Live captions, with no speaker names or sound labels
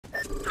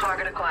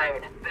Target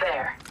acquired.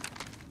 There.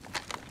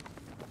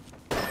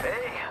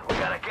 Hey, we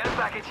got a care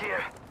package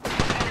here.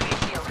 Enemy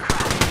shield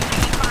cracked.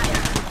 Taking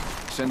fire.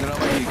 Sending out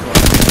my decoy.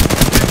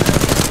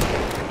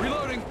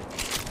 Reloading.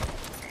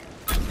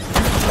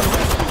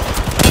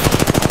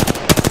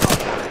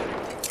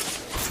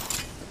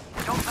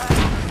 Don't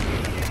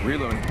pass.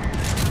 Reloading.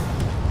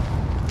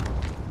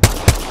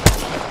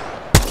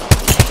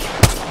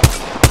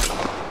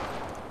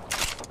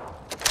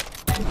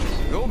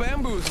 Go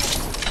bamboozle.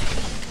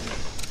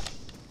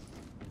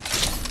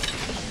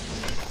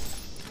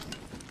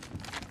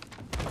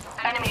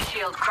 Enemy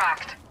shield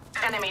cracked.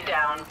 Enemy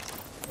down.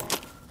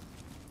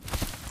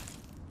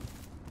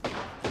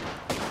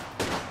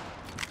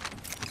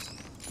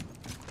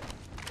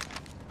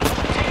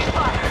 Taking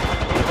fire.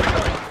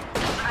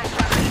 I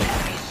shot an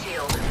enemy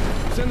shield.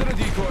 Send in a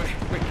decoy.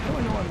 Wait, how do I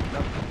know I'm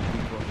not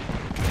decoy?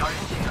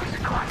 Charging shields.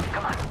 Come on,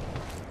 come on.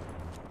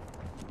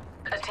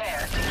 A tear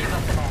to give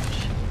us an edge.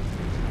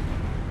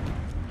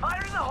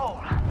 Fire in the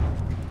hole.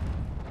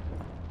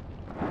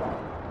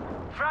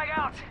 Frag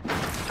out.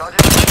 Charging.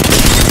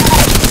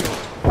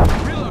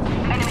 Reload.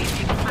 Enemy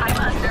shield. I'm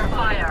under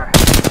fire.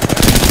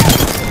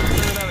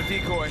 Sending out a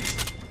decoy.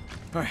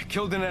 Alright,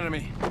 killed an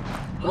enemy.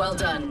 Well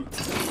done.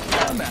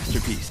 A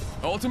masterpiece.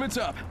 Ultimate's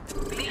up.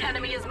 The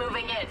enemy is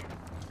moving in.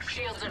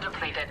 Shields are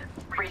depleted.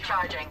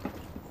 Recharging.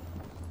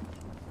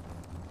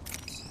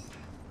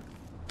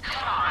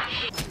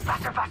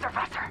 Faster, faster,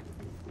 faster.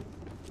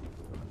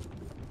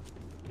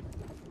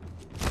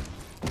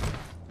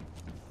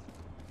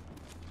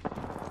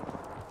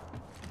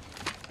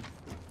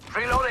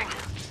 Reloading.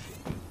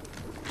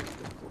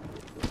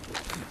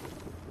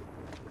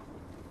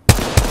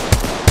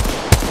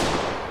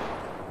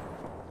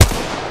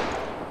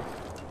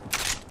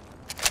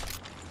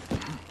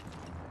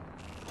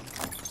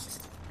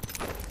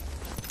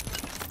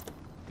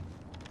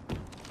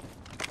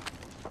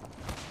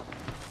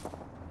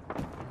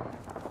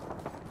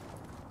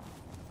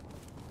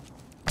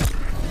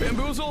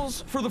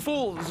 Bamboozles for the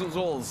fools.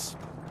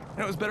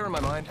 It was better in my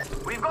mind.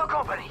 We've got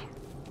company.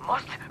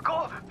 Must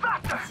go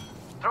faster.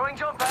 Throwing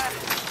jump pad.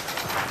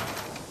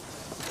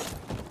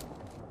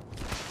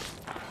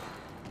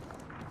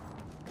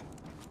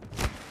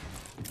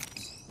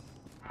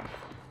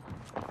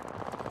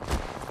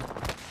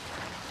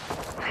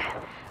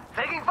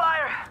 Taking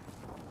fire.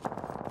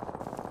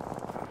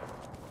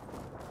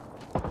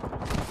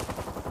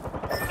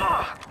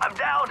 Oh, I'm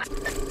down.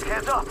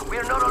 Hands up. We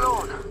are not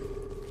alone.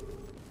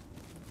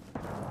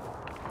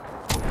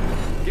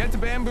 Get to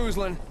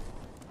bamboozling.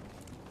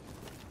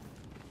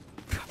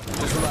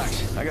 Just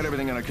relax. I got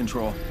everything under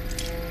control.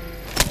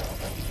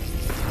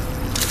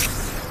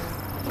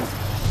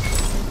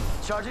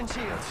 Charging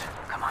shields.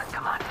 Come on,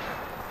 come on.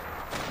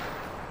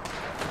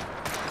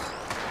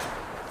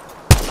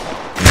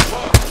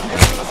 Whoa, we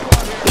got another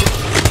squad here.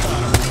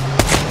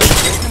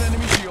 Broken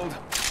enemy shield.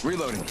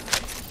 Reloading.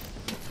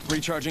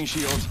 Recharging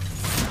shield.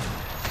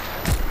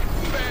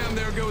 Bam,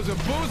 there goes a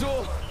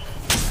boozle.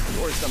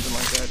 Or something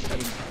like that. I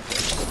didn't...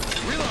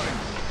 Reloading.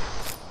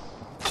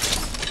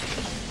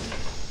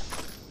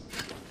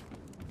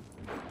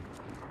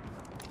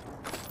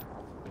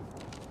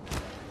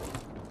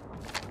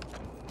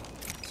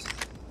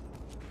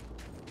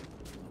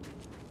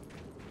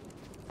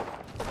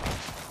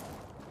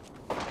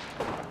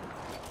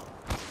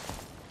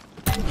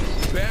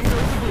 Bam goes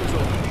the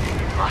boozle.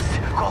 Must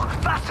go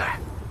faster.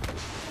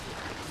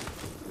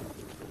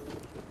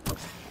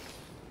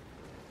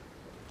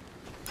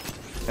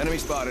 Enemy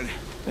spotted.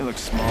 They look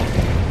small.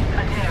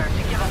 A tear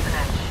to give us an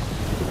edge.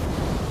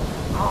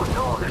 Oh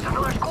no, there's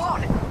another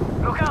squad.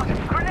 Look out,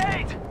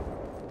 grenade!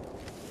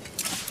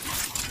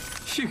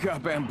 You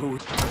got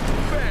bambooed.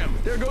 Bam!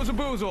 There goes a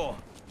boozle.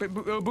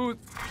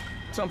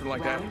 Something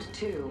like that. Round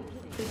 2.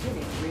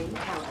 Beginning ring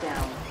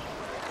countdown.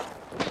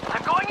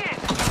 I'm going in!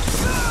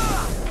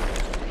 Ah!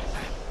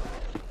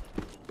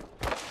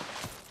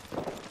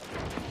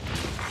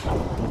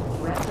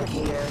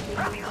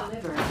 Replicator being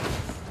delivered.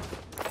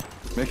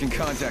 Making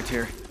contact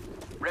here.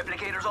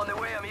 Replicators on the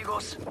way,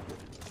 amigos.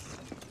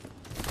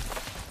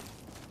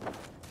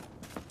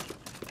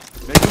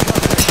 Making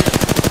contact here.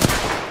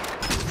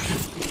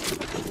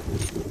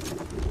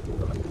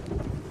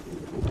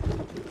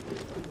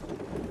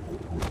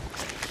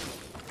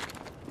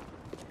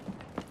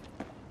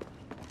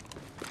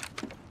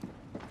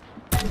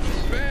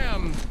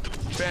 Bam!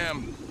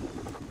 Bam.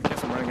 I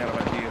guess I'm running out of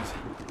ideas.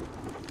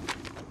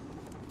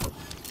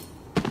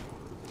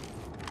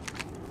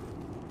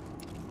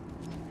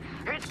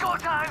 It's go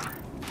time!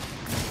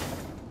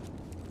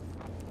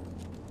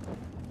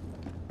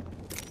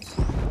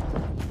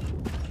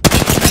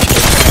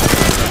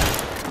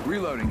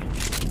 Reloading.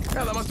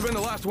 Yeah, that must have been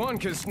the last one,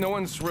 because no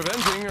one's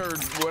revenging or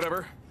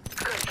whatever.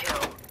 Good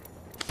kill.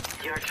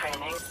 Your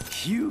training.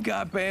 You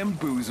got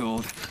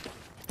bamboozled.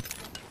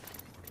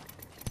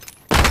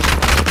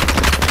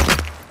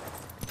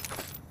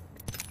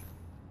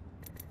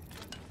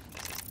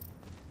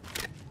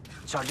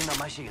 Charging up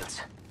my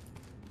shields.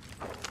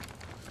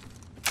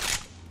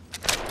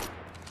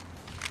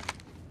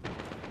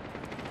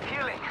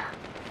 Healing.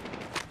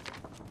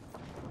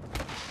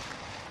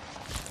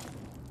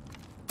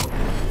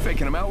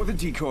 Taking him out with a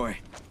decoy.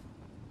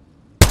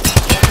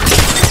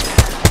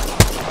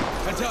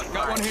 Heads up,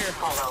 got one here.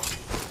 Follow.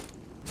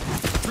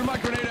 Threw my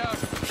grenade out.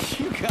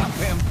 You got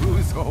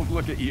bamboozled.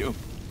 Look at you.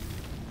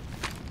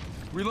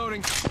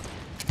 Reloading.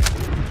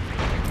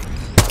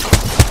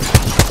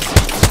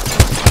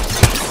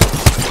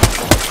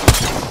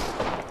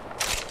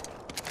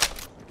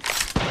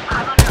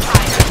 I'm under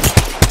fire.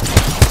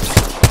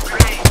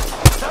 Grenade.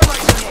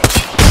 Thermite grenade.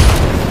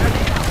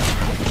 Grenade out.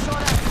 Saw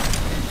that.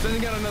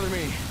 Sending out another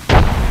me.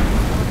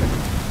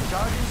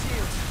 Charging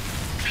shields.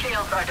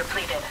 Shields are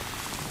depleted.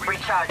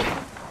 Recharging.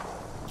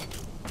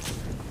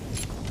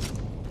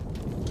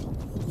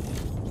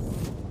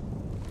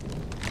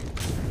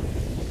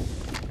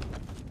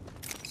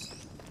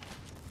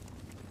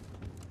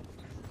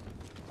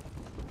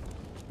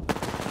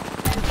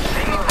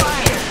 Taking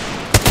fire.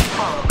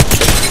 Follow.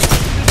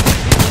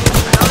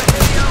 Another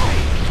video.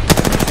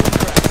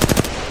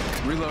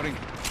 Reloading.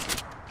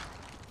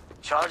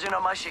 Charging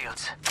on my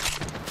shields.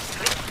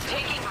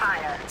 Taking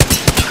fire.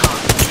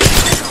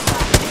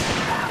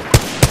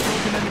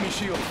 Broken enemy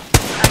shield.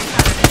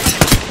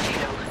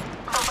 Shield.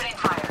 Opening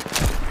fire.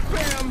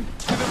 Bam!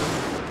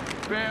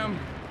 Bam!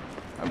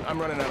 I'm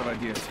running out of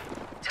ideas.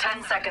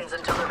 10 seconds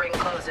until the ring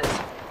closes.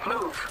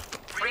 Move.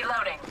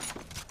 Reloading.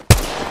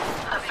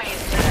 A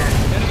phase there.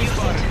 Enemy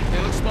spotted.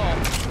 They look small.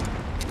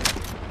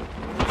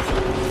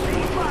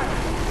 Taking fire.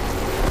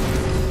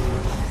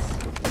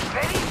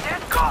 Ready,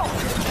 set, go!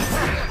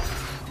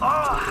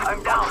 Oh,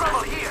 I'm down.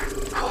 Trouble here.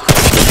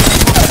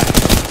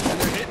 And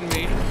they're hitting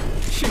me.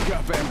 She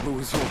got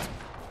bamboozled.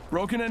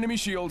 Broken enemy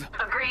shield.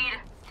 Agreed.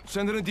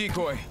 Sending a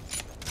decoy.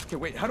 Okay,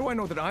 wait, how do I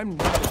know that I'm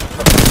not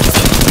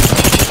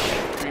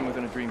dream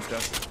within a dream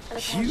stuff?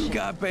 You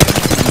got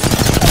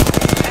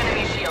bamboozled.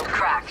 Enemy shield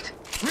cracked.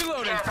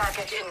 Reloading. Care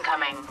package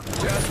incoming.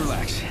 Just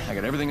relax. I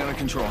got everything under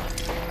control.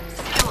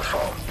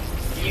 Skillful.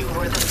 You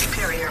were the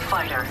superior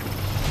fighter.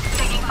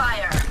 Taking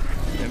fire.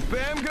 And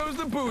bam goes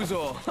the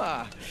boozle.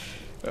 Ha.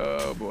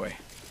 Oh boy.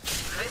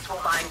 This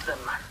will bind them.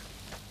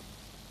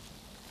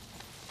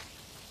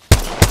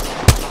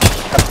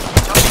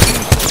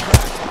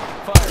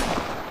 Fire.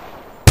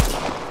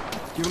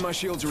 Giving my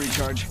shields a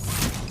recharge.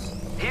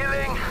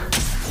 Healing.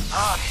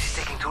 Ah, this is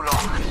taking too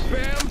long.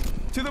 Bam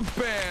to the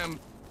bam.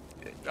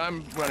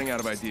 I'm running out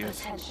of ideas.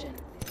 Attention.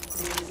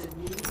 There is a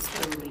new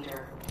kill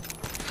leader.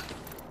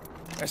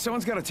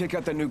 Someone's got to take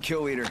out that new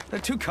kill leader. They're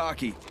too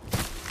cocky.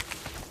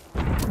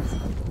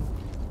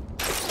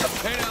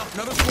 Hey now,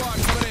 another squad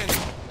coming in.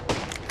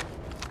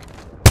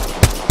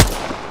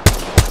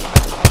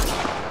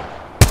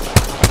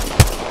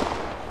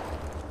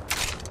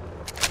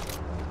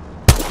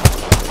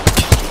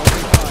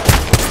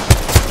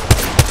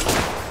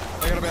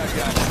 I got a bad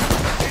guy.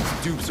 It's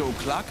Dupes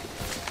O'Clock.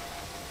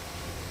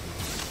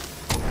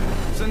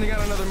 Sending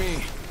out another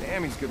me.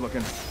 Damn, he's good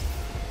looking.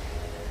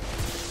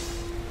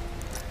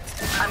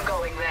 I'm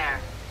going there.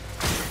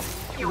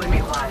 You would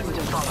be wise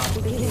to follow.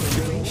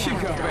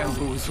 You got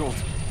bamboozled.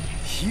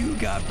 You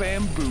got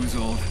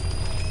bamboozled.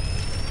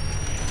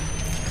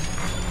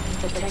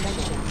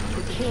 Attention.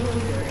 The kill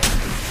leader.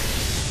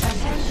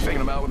 Attention.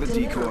 Taking him out with a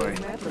decoy.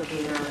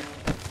 Replicator.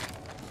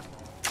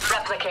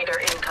 Replicator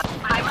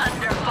incoming. I'm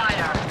under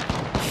fire.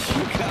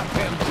 You got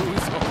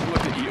bamboozled.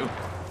 Look at you.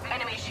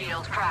 Enemy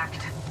shield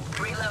cracked.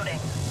 Reloading.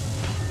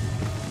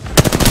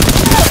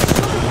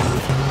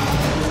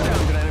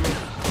 Down, good enemy.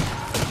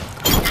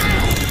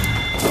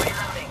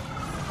 Reloading.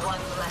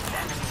 One less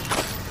enemy.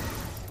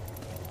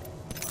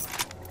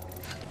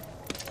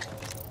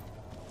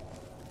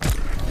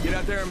 Get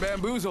out there and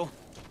bamboozle.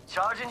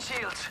 Charging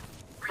shields.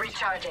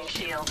 Recharging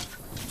shields.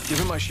 Give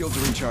him my shields a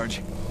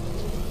recharge.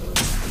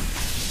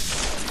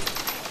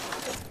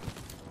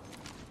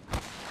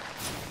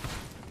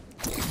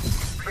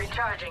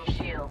 Recharging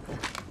shields.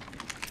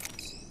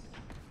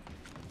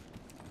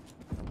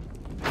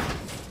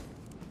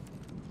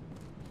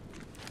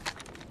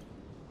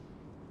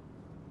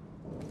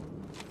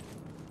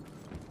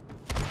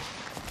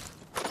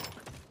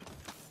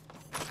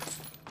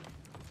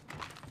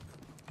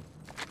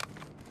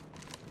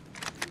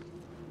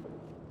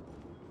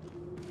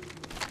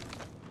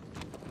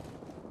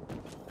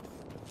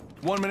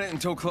 One minute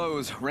until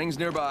close. Rings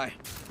nearby.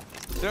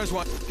 There's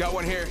one. Got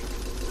one here.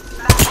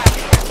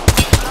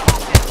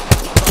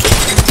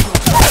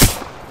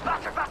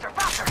 Faster, faster,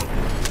 faster!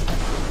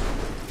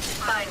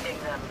 Finding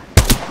them.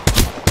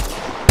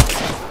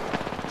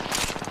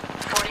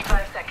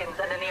 45 seconds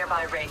and a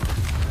nearby ring.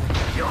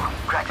 Yo,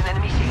 cracked an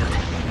enemy shield.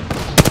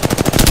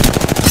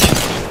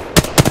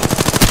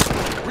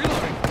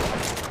 Reloading.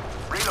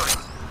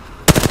 Reloading.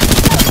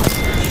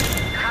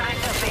 Cutting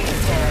the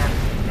base there.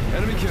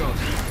 Enemy killed.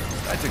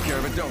 I took care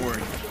of it, don't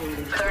worry.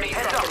 30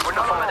 Heads up, seconds we're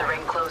not before the alone.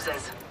 ring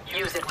closes.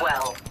 Use it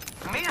well.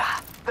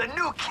 Mira, the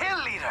new kill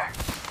leader.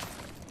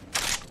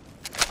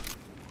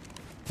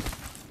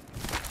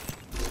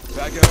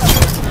 Back up.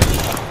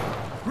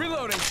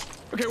 Reloading.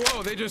 Okay,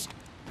 whoa, they just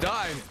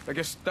died. I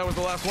guess that was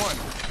the last one.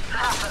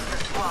 Half of the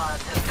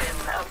squads have been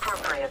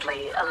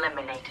appropriately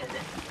eliminated.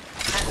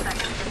 10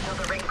 seconds until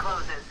the ring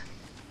closes.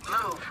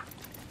 Move.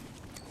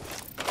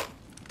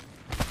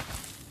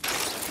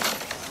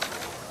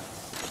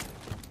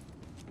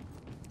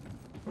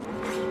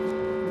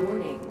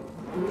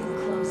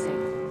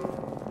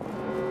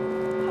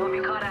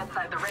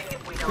 the ring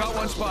if we don't. Got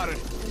one spotted.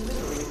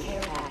 Delivering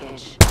care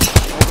package.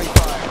 Opening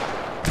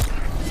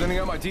fire. Sending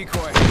out my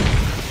decoy.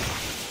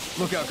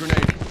 Look out,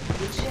 grenade.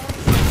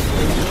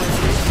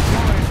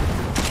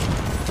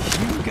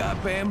 You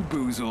got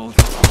bamboozled.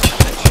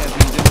 That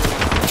champion didn't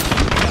really.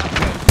 You got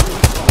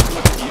bamboozled.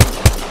 Look at you.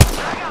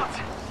 Back out!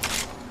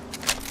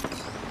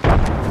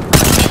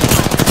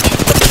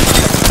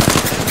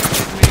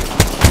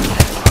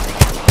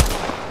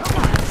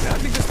 I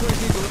think this place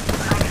needs a little.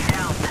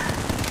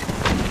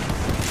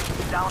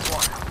 Down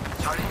one.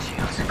 Charging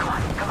shields. Come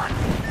on, come on.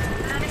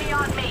 Enemy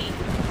on me.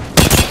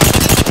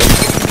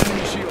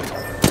 Enemy shield.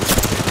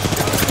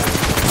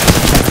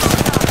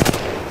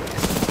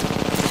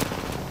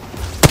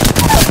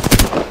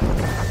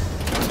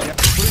 Yeah,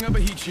 putting up a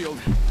heat shield.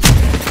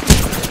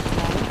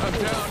 I'm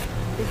down.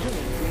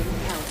 Beginning ring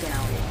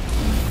countdown.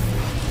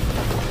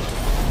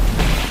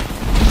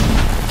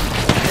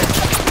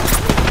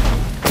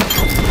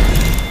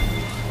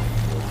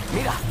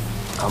 Mira.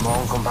 Come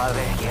on,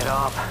 compadre. Get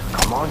up.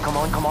 Come on, come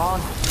on, come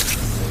on.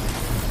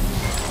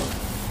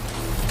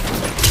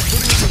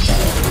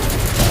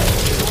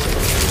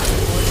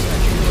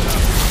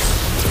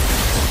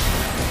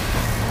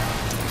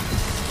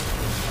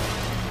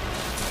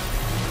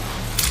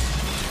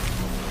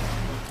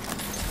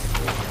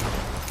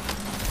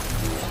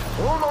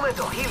 Un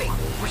momento, healing.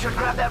 We should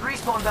grab that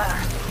respawn banner.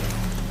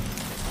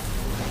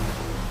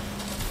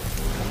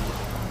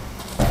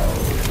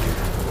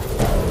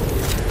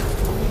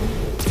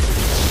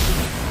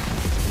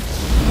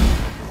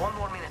 One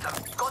more minute.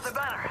 Got the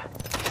banner.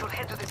 Should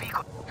head to the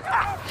beacon.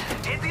 Ha!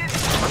 It did.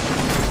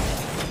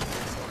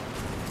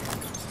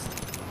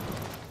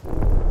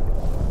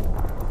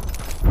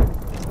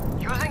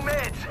 Using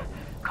meds.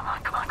 Come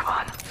on, come on, come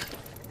on.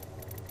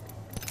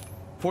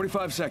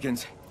 45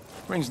 seconds.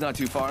 Ring's not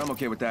too far. I'm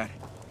okay with that.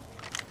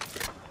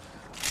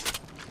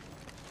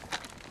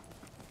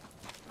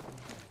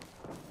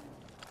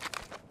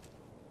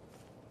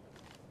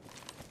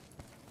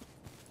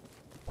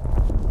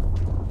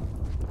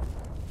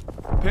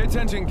 Pay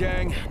attention,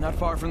 gang. Not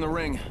far from the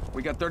ring.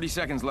 We got 30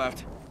 seconds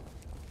left.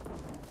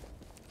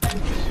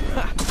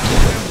 Ha!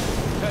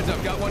 Heads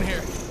up, got one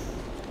here.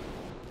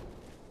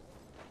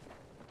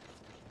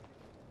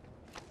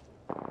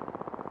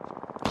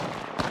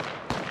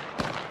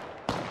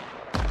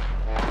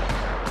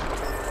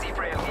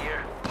 Zebra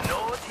here.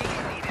 No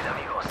tickets needed,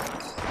 amigos.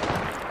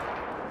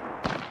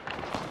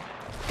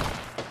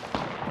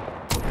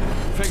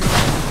 Figure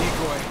out the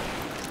decoy.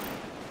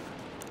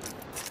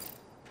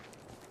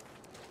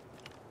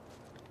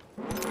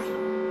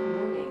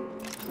 Warning. Ring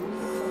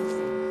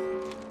closing.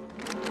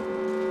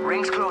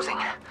 Ring's closing.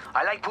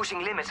 I like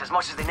pushing limits as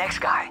much as the next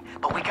guy,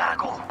 but we gotta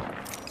go.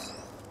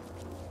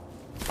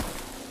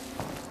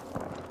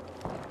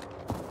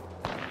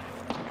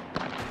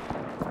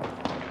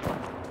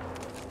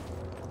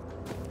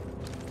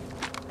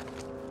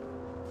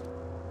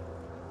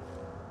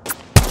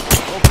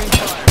 Opening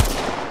fire.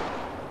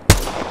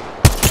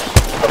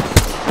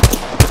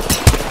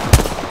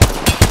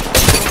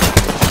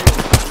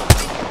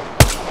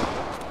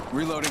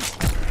 Reloading.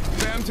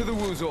 Bam to the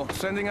woozle.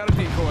 Sending out a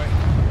decoy.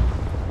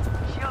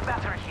 Shield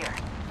battery here.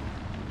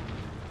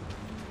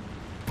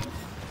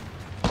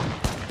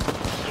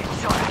 Get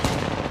shot at.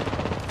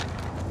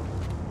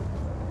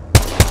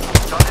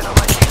 Starting on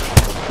my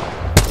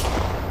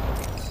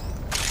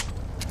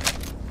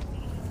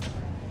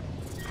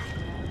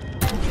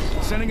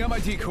shield. Sending out my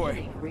decoy.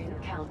 Beginning ring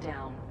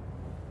countdown.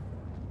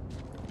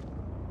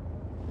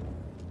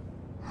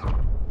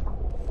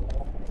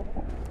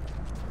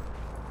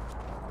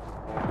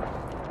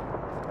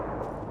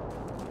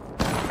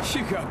 She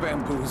got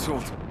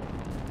bamboozled.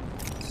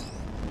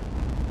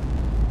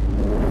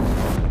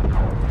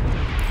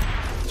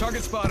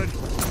 Target spotted.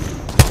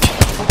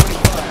 Opening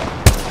fire.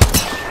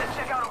 Let's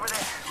check out over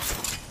there.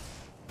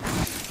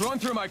 Throwing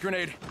through my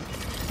grenade.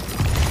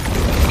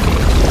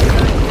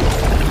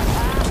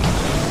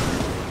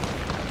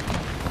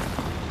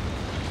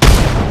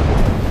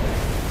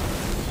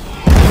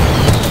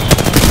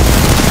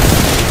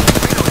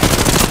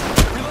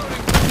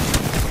 Reloading.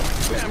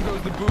 Bam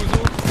goes the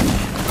boozle.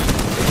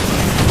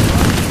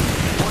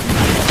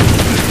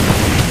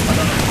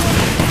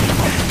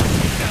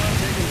 Now I'm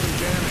taking some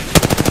damage.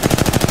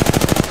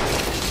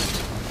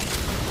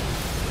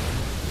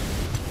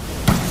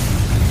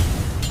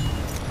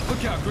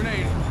 Look out,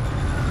 grenade.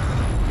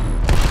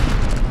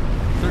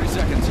 30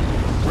 seconds.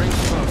 Range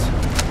close.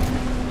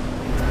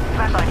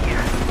 Flashlight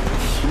here.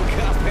 You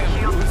got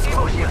Shield. bamboozled.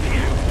 Evo shield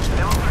here.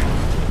 Level 3.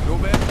 Go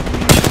back.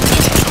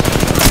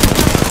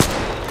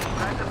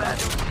 Crack the bad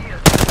news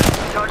shield.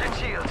 Charging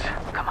shields.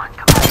 Come on,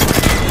 come on.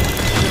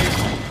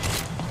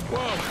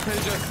 Whoa,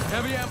 there's a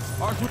heavy ammo.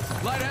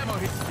 Light ammo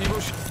here. Evo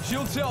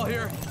shield cell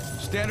here.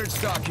 Standard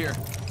stock here.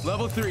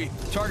 Level 3.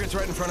 Target's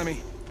right in front of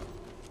me.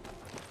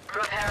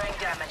 Repairing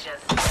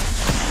damages.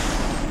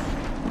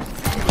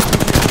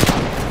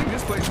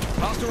 This place.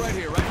 Hostile right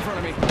here, right in front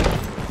of me.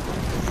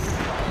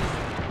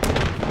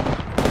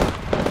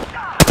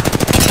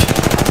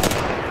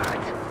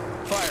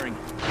 Firing.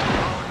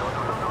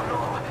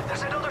 No.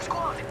 There's another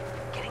squad.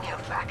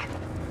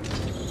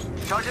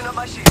 Charging up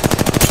my shield.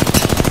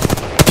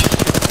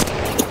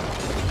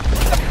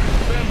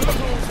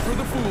 Bamboozles for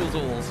the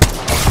foolsels.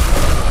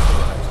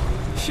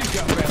 She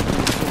got bamboozled.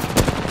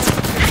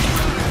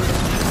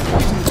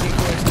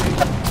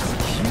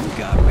 You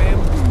got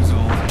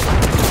bamboozled.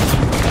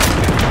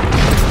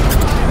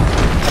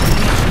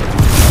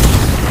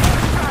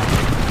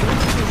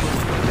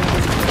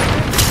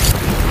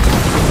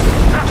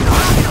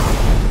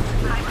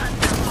 I'm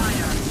under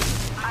fire.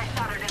 I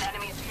shattered an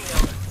enemy's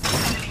shield.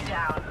 Enemy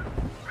down.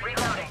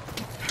 Reloading.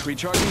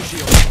 Recharging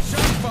shield.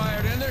 Shot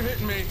fired and they're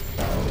hitting me.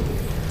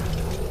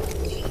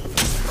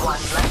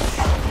 One left.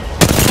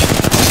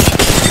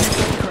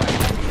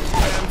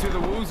 Bam to the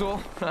woozle.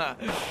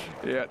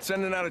 Yeah,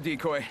 sending out a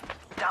decoy.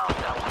 Down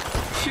that one.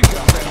 She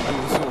got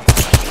bamboozled.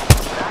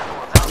 That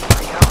one's out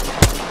my count.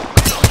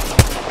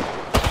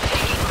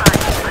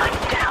 I'm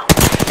down.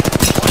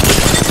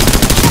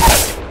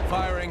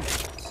 Firing.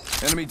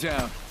 Enemy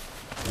down.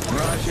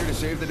 Mirage here to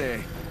save the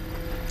day.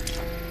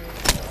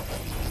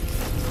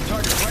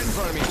 Target right in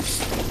front of me.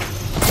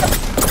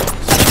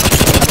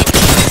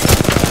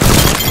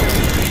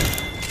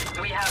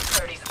 We have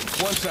 30.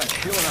 1 sec.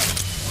 Healing up.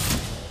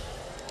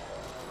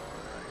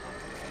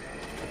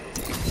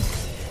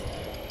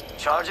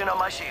 Charging on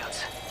my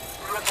shields.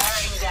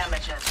 Repairing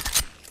damages.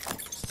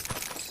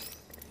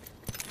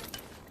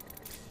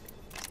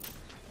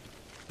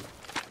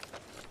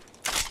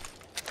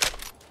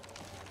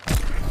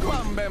 Come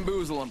on,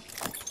 bamboozle him.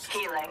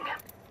 Healing.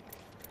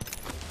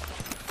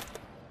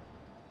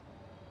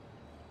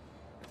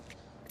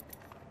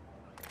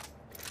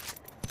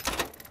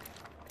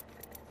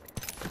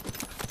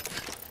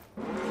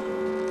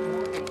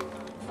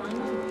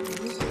 Final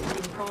ring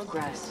in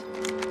progress.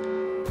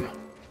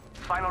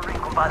 Final ring,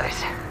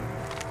 compadres.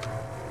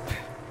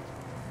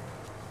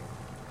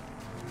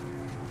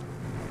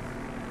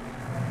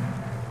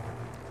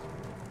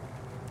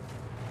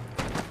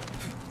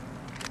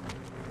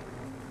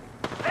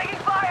 Taking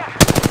fire!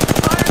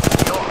 Fire!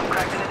 Yo,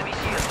 cracked an enemy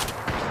shield.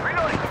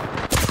 Reloading.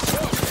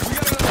 Whoa, we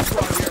got another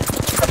squad here.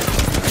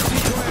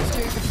 Decoy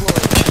escape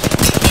deployed.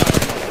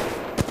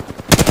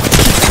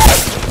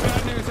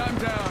 Bad news, I'm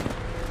down.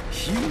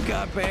 You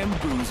got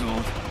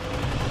bamboozled.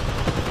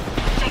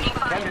 Taking Can't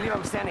fire. believe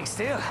I'm standing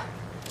still.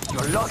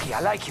 You're lucky,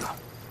 I like you.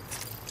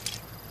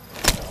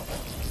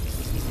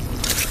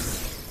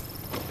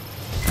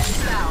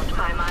 Bound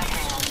by my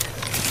hand.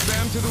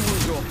 Bam to the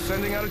woozle.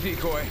 Sending out a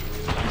decoy.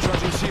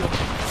 Charging shield.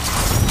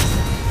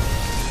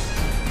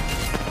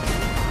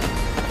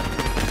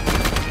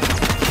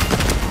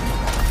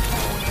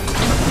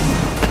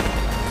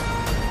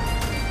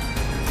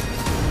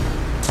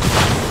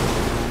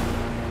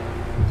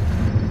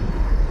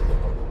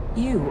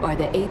 You are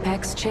the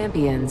Apex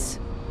Champions.